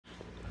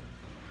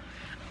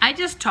I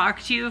just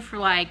talked to you for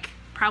like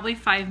probably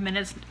 5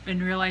 minutes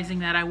and realizing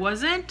that I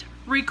wasn't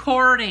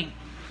recording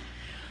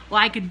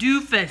like a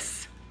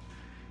doofus.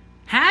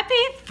 Happy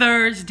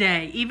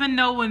Thursday. Even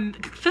though when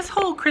this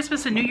whole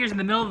Christmas and New Year's in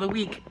the middle of the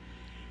week,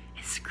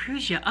 it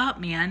screws you up,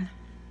 man.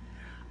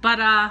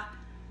 But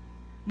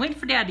waiting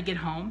for Dad to get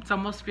home. It's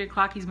almost 3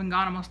 o'clock. He's been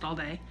gone almost all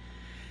day.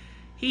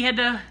 He had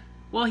a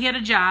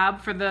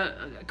job for the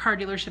car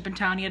dealership in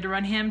town. He had to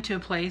run him to a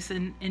place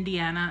in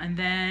Indiana, and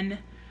then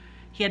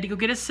he had to go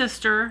get his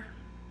sister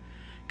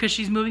because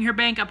she's moving her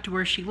bank up to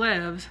where she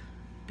lives,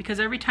 because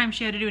every time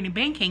she had to do any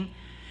banking,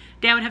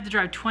 Dad would have to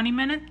drive 20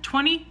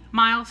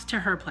 miles to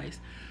her place,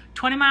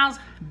 20 miles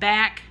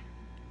back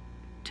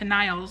to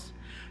Niles,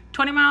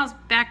 20 miles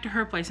back to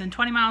her place, and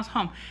 20 miles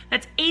home.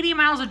 That's 80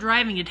 miles of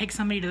driving to take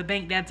somebody to the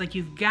bank. Dad's like,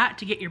 you've got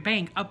to get your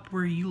bank up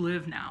where you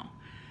live now.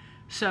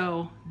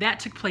 So that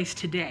took place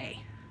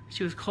today.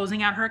 She was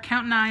closing out her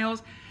account in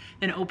Niles,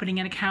 then opening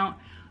an account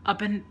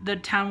up in the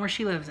town where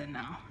she lives in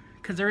now,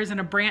 because there isn't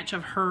a branch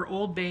of her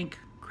old bank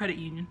credit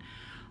union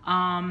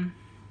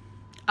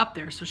up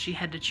there, so she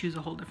had to choose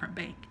a whole different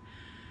bank.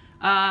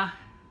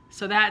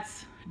 So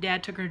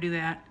Dad took her to do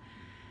that,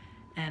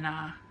 and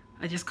I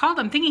just called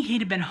him thinking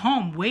he'd have been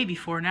home way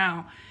before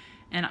now,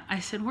 and I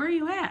said, where are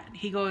you at?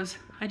 He goes,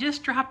 I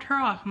just dropped her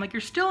off. I'm like,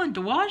 you're still in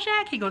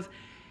Dowagiac? He goes,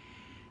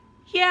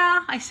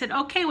 yeah. I said,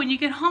 okay, when you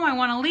get home I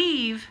want to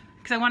leave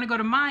because I want to go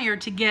to Meijer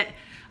to get,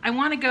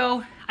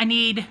 I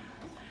need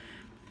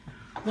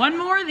 1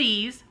 more of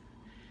these,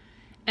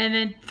 and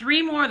then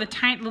 3 more of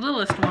the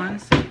littlest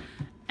ones,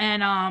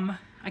 and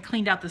I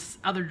cleaned out this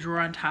other drawer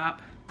on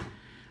top.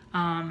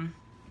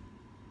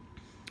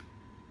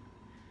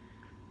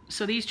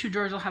 So these 2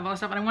 drawers will have all this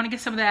stuff, and I want to get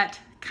some of that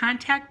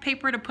contact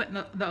paper to put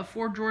in the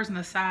 4 drawers on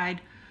the side,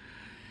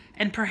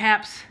 and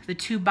perhaps the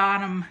 2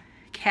 bottom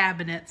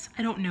cabinets.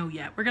 I don't know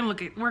yet. We're gonna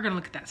look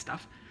at that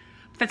stuff.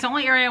 But that's the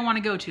only area I want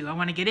to go to. I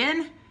want to get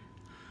in,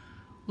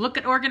 look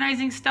at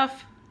organizing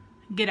stuff,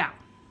 get out.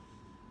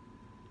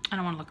 I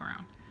don't want to look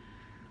around.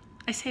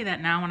 I say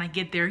that now. When I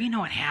get there, you know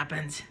what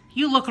happens.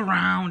 You look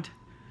around.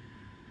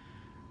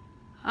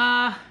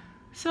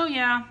 So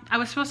yeah, I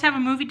was supposed to have a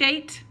movie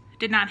date. It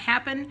did not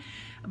happen.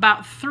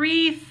 About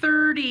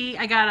 3:30,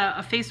 I got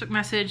a Facebook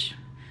message.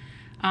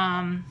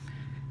 I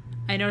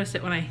noticed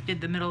it when I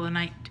did the middle of the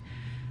night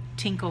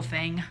tinkle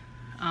thing.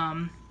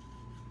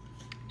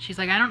 She's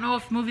like, I don't know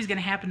if the movie's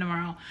gonna happen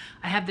tomorrow.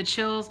 I have the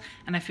chills,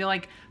 and I feel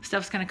like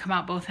stuff's gonna come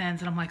out both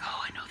ends. And I'm like,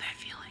 oh, I know that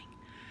feeling.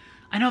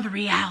 I know the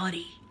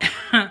reality.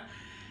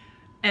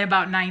 At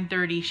about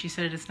 9:30, she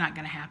said it's not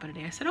gonna happen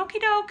today. I said,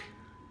 okie doke,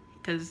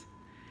 because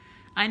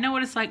I know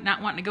what it's like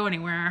not wanting to go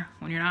anywhere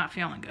when you're not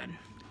feeling good.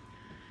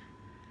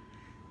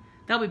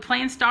 They'll be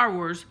playing Star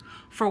Wars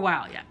for a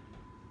while yet.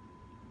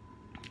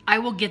 I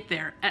will get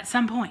there at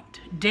some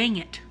point. Dang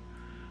it.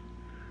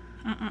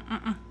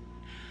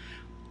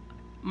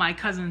 My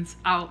cousin's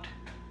out.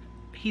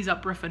 He's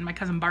up roofing. My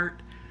cousin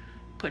Bart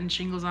putting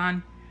shingles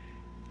on.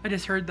 I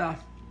just heard the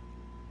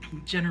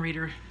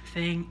generator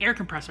thing. Air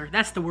compressor.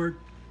 That's the word.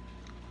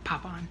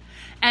 Pop on.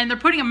 And they're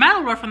putting a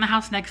metal roof on the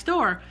house next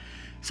door.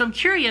 So I'm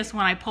curious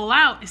when I pull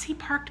out, is he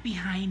parked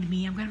behind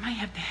me? Will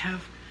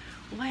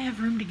I have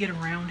room to get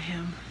around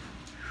him?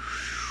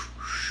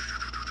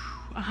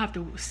 I'll have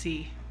to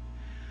see.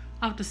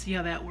 I'll have to see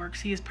how that works.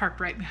 He is parked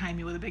right behind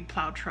me with a big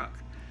plow truck.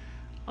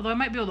 Although I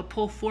might be able to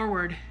pull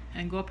forward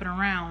and go up and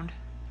around.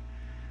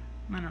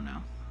 I don't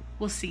know.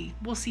 We'll see.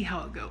 We'll see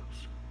how it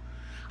goes.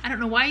 I don't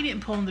know why he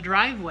didn't pull in the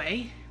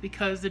driveway,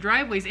 because the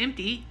driveway's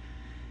empty.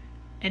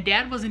 And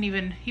Dad wasn't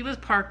even, he was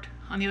parked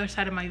on the other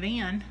side of my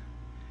van.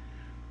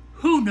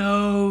 Who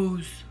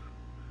knows?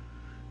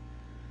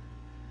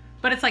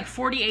 But it's like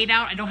 48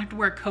 out. I don't have to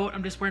wear a coat.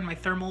 I'm just wearing my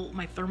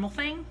thermal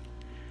thing.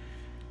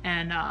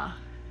 And I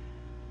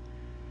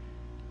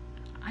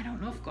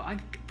don't know if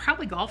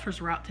probably golfers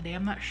were out today.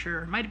 I'm not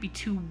sure. It might be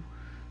too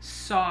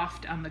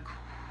soft on the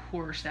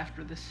course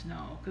after the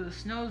snow, because the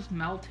snow's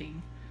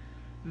melting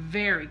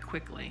very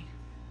quickly,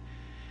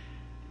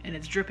 and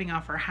it's dripping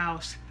off our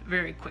house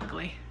very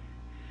quickly.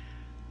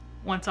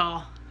 Once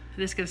all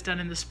this gets done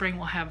in the spring,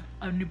 we'll have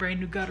a brand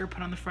new gutter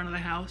put on the front of the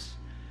house.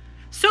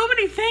 So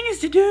many things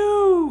to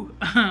do.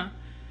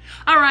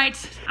 All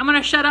right, I'm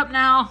gonna shut up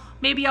now.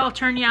 Maybe I'll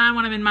turn you on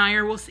when I'm in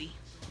Meijer. We'll see.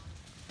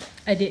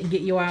 I didn't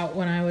get you out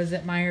when I was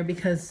at Meijer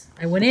because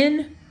I went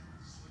in,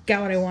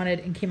 got what I wanted,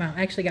 and came out.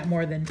 I actually got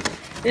more than.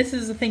 This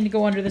is the thing to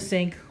go under the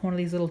sink. One of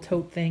these little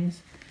tote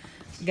things.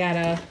 Got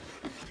a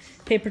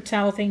paper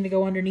towel thing to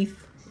go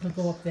underneath. It'll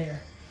go up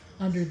there,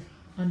 under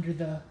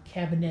the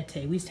cabinet.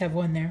 We used to have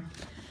one there.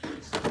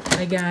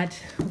 We got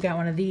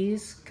one of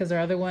these because our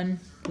other one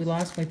we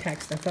lost when we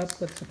packed stuff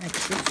up with some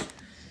extras.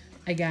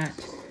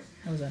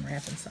 I was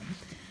unwrapping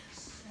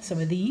some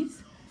of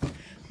these.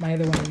 My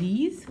other one of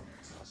these.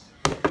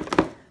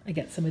 I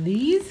got some of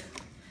these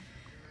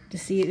to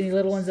see any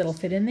little ones that'll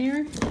fit in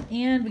there.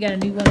 And we got a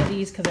new one of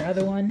these because our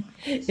other one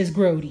is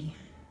grody.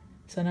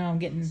 So now I'm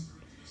getting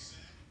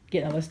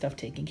all this stuff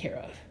taken care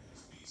of.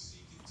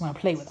 I want to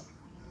play with them.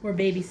 We're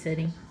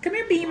babysitting. Come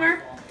here,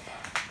 Beamer.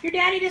 Your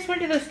daddy just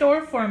went to the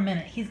store for a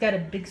minute. He's got a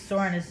big sore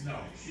on his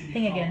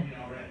thing again.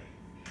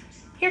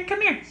 Here,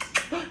 come here.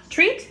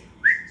 Treat?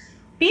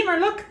 Beamer,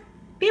 look.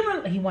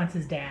 Beamer, he wants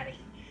his daddy.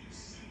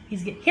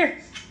 He's getting, here,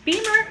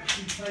 Beamer.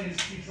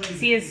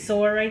 See his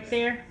sore right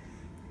there?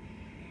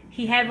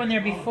 He had one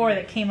there before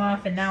that came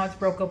off and now it's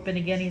broke open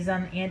again. He's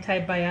on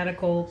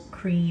antibiotical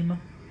cream.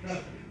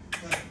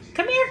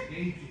 Come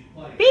here.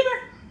 Beamer.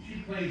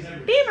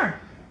 Beamer.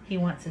 He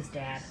wants his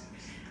dad.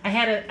 I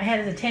had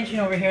his attention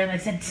over here and I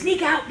said,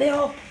 sneak out,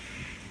 Bill.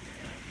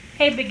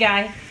 Hey, big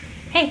guy.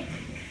 Hey.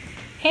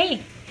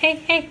 Hey. Hey,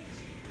 hey.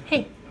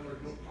 Hey.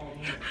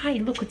 Hi,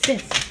 look what's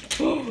this.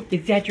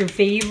 Is that your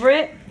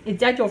favorite? Is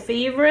that your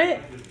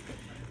favorite?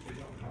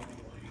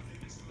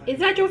 Is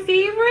that your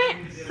favorite?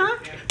 Huh?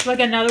 Do I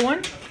got another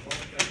one?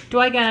 Do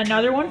I got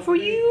another one for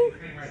you?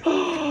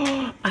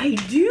 Oh, I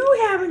do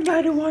have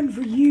another one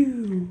for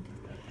you.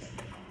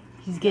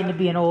 He's getting to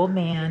be an old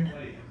man.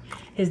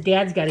 His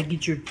dad's got to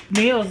get your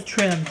nails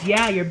trimmed.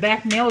 Yeah, your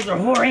back nails are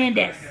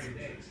horrendous.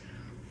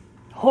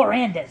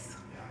 Horrendous.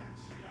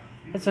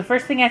 That's the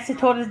first thing I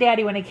told his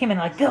daddy when he came in.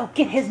 Like, Bill,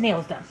 get his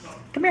nails done.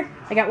 Come here.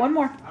 I got one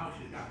more.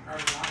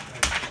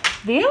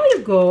 There you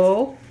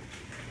go.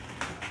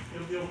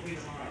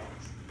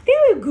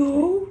 There you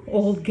go,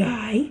 old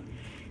guy.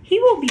 He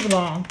won't be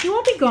long. He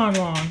won't be gone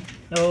long.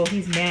 Oh,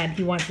 he's mad.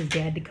 He wants his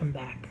dad to come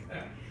back.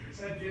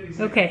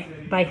 Okay,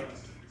 bye.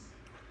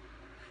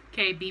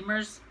 Okay,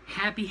 Beamer's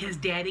happy his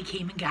daddy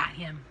came and got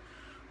him.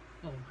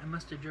 Oh, I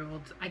must have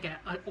dribbled. I got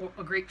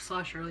a grape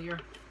slush earlier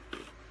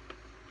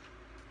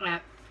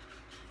at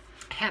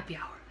happy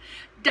hour.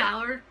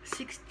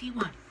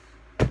 $1.61.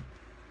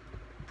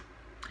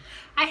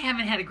 I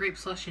haven't had a grape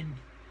slush in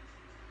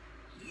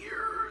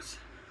years.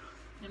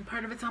 And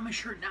part of it's on my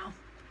shirt now.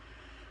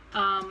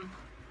 I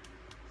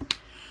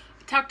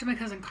talked to my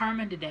cousin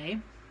Carmen today.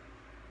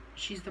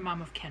 She's the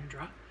mom of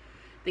Kendra.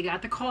 They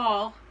got the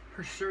call.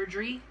 Her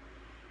surgery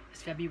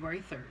is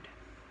February 3rd.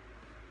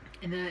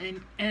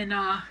 And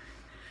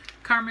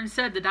Carmen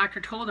said the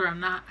doctor told her, I'm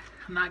not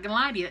gonna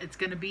lie to you, it's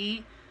gonna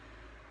be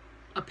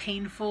a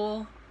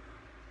painful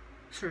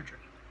surgery.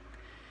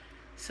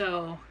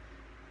 So,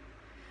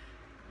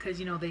 because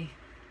you know they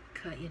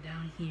cut you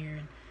down here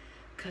and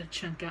cut a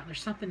chunk out. And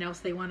there's something else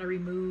they want to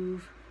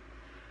remove.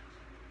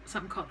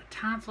 Something called a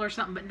tonsil or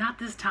something, but not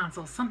this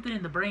tonsil. Something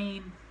in the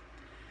brain.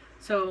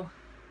 So,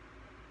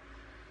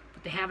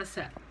 but they have a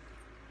set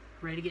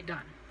ready to get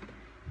done.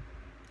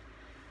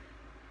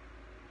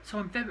 So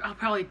in February, I'll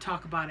probably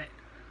talk about it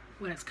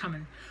when it's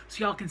coming,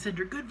 so y'all can send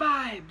her good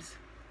vibes.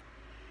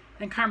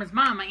 And Carmen's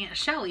mom, my Aunt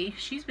Shelly,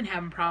 she's been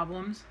having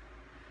problems.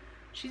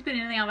 She's been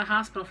in and out of the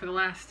hospital for the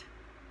last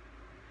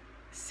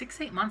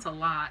 6-8 months, a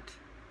lot.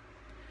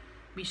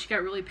 I mean, she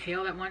got really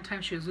pale that one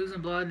time. She was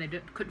losing blood, and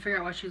they couldn't figure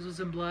out why she was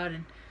losing blood.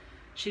 And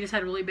she just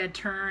had a really bad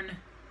turn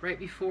right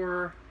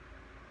before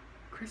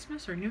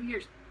Christmas or New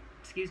Year's.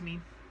 Excuse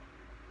me.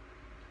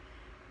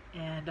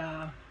 And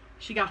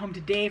she got home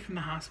today from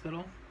the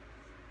hospital.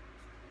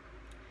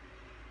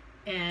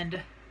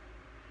 And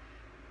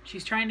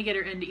she's trying to get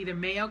her into either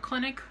Mayo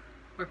Clinic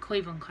or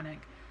Cleveland Clinic.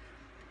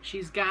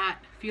 She's got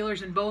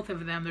feelers in both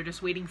of them. They're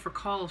just waiting for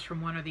calls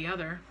from one or the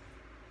other.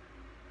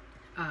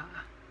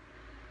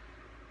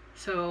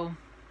 So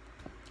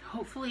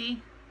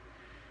hopefully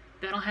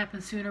that'll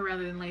happen sooner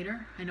rather than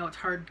later. I know it's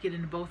hard to get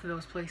into both of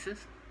those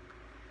places.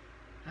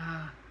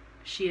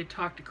 She had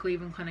talked to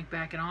Cleveland Clinic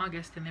back in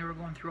August, and they were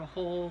going through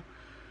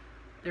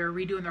they were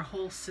redoing their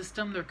whole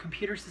system, their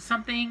computer system,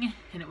 something,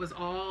 and it was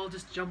all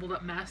just jumbled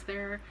up mess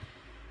there.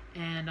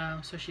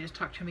 And so she just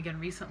talked to him again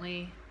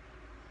recently.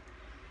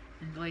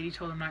 And the lady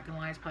told him, not gonna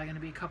lie, it's probably gonna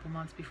be a couple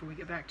months before we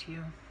get back to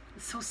you.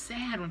 It's so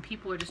sad when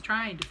people are just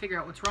trying to figure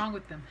out what's wrong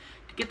with them,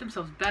 to get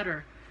themselves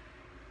better.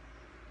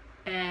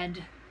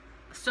 And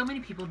so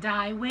many people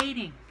die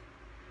waiting.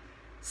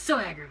 So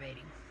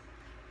aggravating.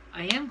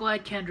 I am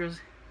glad Kendra's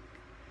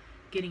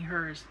getting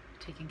hers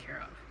taken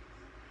care of.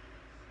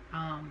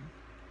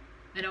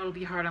 I know it'll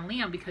be hard on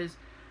Liam because,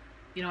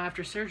 you know,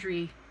 after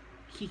surgery,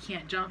 he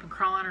can't jump and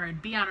crawl on her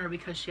and be on her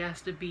because she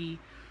has to be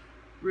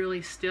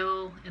really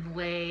still and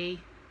lay.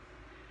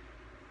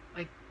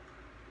 Like,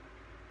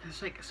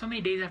 it's like so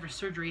many days after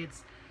surgery,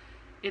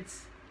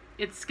 it's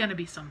gonna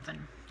be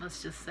something,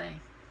 let's just say.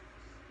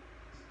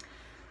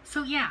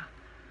 So yeah,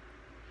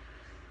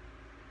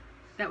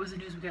 that was the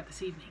news we got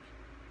this evening.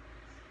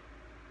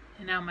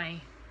 And now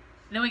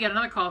then we got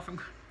another call from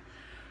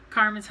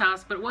Carmen's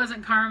house, but it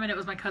wasn't Carmen, it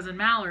was my cousin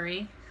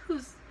Mallory,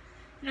 who's,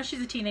 you know,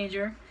 she's a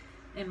teenager,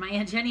 and my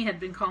Aunt Jenny had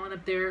been calling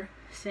up there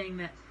saying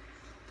that,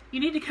 you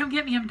need to come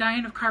get me, I'm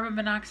dying of carbon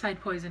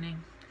monoxide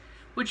poisoning,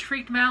 which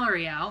freaked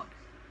Mallory out.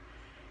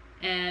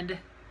 And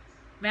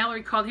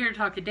Mallory called here to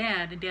talk to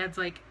Dad, and Dad's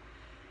like,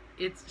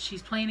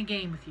 she's playing a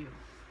game with you.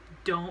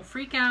 Don't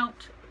freak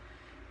out.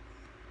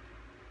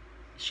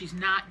 She's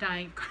not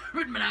dying of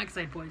carbon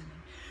monoxide poisoning.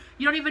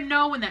 You don't even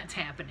know when that's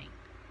happening.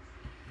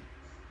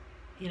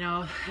 You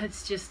know,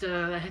 it's just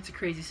it's a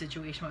crazy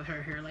situation with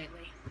her here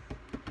lately.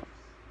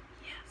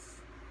 Yes.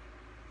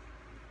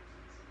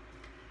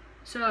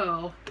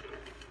 So,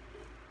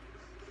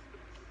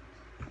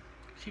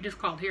 She just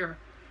called here.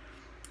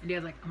 And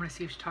Dad's like, I'm going to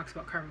see if she talks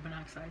about carbon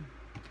monoxide.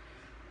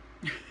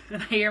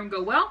 And I hear him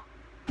go, well,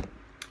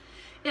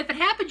 if it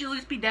happens, you'll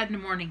just be dead in the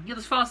morning. You'll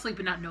just fall asleep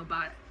and not know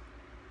about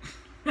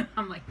it.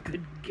 I'm like,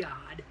 good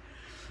God.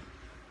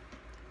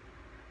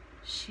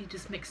 She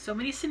just makes so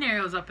many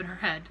scenarios up in her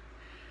head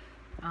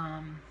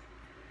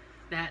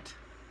that,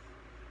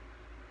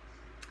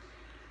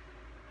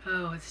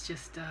 oh, it's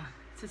just,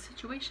 it's a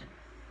situation.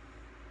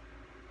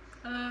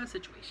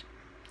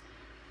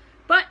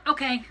 But,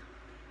 okay.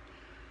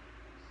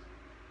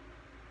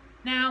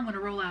 Now I'm going to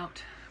roll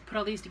out, put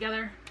all these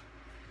together,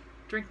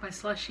 drink my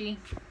slushie,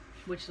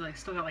 which is I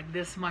still got like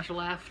this much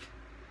left.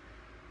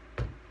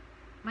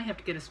 Might have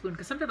to get a spoon,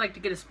 because sometimes I like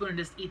to get a spoon and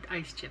just eat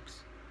ice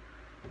chips.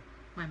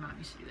 My mom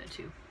used to do that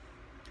too.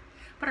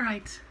 But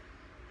alright,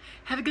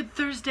 have a good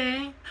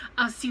Thursday.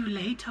 I'll see you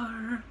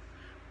later.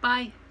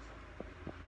 Bye.